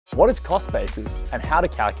What is cost basis and how to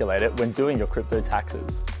calculate it when doing your crypto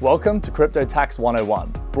taxes? Welcome to Crypto Tax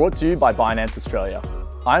 101, brought to you by Binance Australia.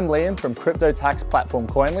 I'm Liam from crypto tax platform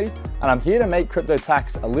Koinly, and I'm here to make crypto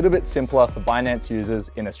tax a little bit simpler for Binance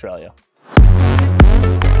users in Australia.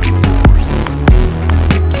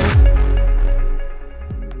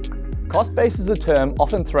 Cost base is a term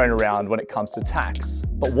often thrown around when it comes to tax,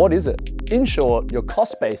 but what is it? In short, your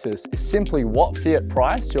cost basis is simply what fiat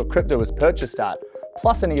price your crypto was purchased at,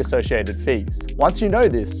 plus any associated fees. Once you know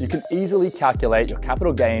this, you can easily calculate your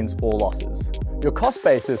capital gains or losses. Your cost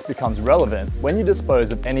basis becomes relevant when you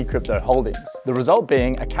dispose of any crypto holdings, the result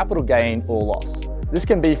being a capital gain or loss. This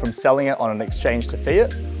can be from selling it on an exchange to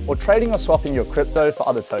fiat, or trading or swapping your crypto for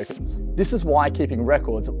other tokens. This is why keeping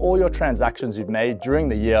records of all your transactions you've made during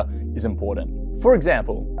the year is important. For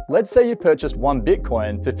example, let's say you purchased one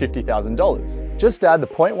Bitcoin for $50,000. Just add the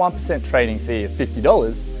 0.1% trading fee of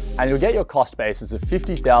 $50 and you'll get your cost basis of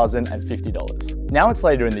 $50,050. Now it's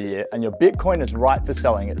later in the year and your Bitcoin is ripe for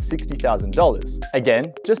selling at $60,000.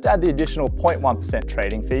 Again, just add the additional 0.1%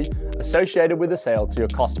 trading fee associated with the sale to your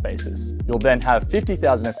cost basis. You'll then have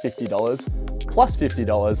 $50,050 plus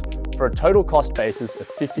 $50 for a total cost basis of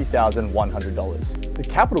 $50,100. The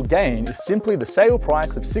capital gain is simply the sale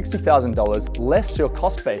price of $60,000 less your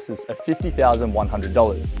cost basis of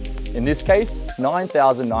 $50,100. In this case,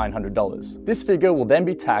 $9,900. This figure will then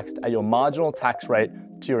be taxed at your marginal tax rate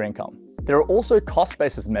to your income. There are also cost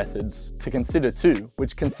basis methods to consider too,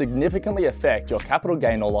 which can significantly affect your capital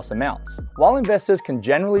gain or loss amounts. While investors can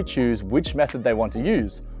generally choose which method they want to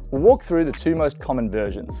use, we'll walk through the two most common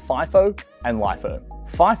versions, FIFO and LIFO.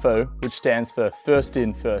 FIFO, which stands for first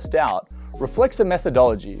in, first out, reflects a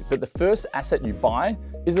methodology that the first asset you buy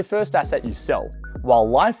is the first asset you sell, while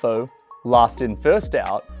LIFO, last in, first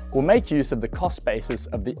out, will make use of the cost basis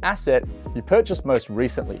of the asset you purchased most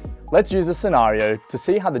recently. Let's use a scenario to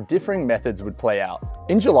see how the differing methods would play out.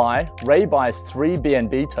 In July, Ray buys 3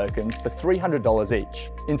 BNB tokens for $300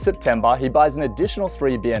 each. In September, he buys an additional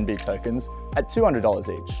 3 BNB tokens at $200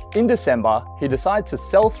 each. In December, he decides to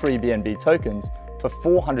sell 3 BNB tokens for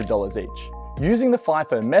 $400 each. Using the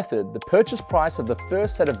FIFO method, the purchase price of the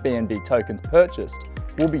first set of BNB tokens purchased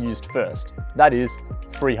will be used first, that is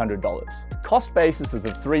 $300. Cost basis of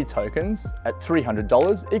the 3 tokens at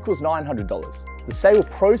 $300 equals $900. The sale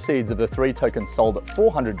proceeds of the 3 tokens sold at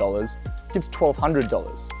 $400 gives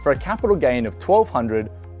 $1,200, for a capital gain of $1,200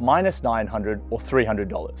 minus $900 or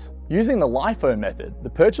 $300. Using the LIFO method, the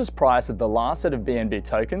purchase price of the last set of BNB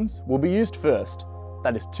tokens will be used first,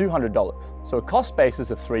 that is $200. So a cost basis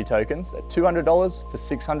of 3 tokens at $200 for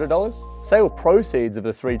 $600, sale proceeds of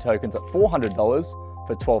the 3 tokens at $400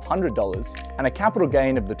 for $1,200, and a capital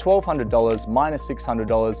gain of the $1,200 minus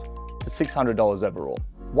 $600 for $600 overall.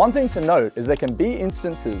 One thing to note is there can be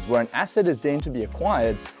instances where an asset is deemed to be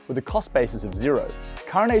acquired with a cost basis of 0.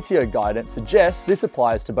 Current ATO guidance suggests this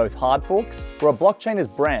applies to both hard forks, where a blockchain is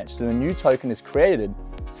branched and a new token is created,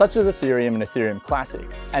 such as Ethereum and Ethereum Classic,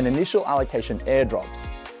 and initial allocation airdrops,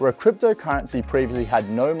 where a cryptocurrency previously had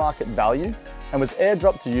no market value and was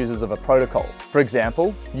airdropped to users of a protocol. For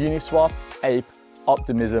example, Uniswap, Ape,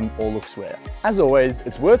 Optimism, or Looksware. As always,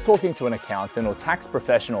 it's worth talking to an accountant or tax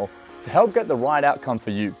professional to help get the right outcome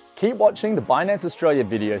for you. Keep watching the Binance Australia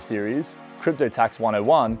video series, Crypto Tax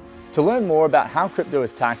 101, to learn more about how crypto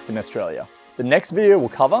is taxed in Australia. The next video will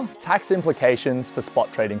cover tax implications for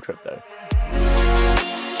spot trading crypto.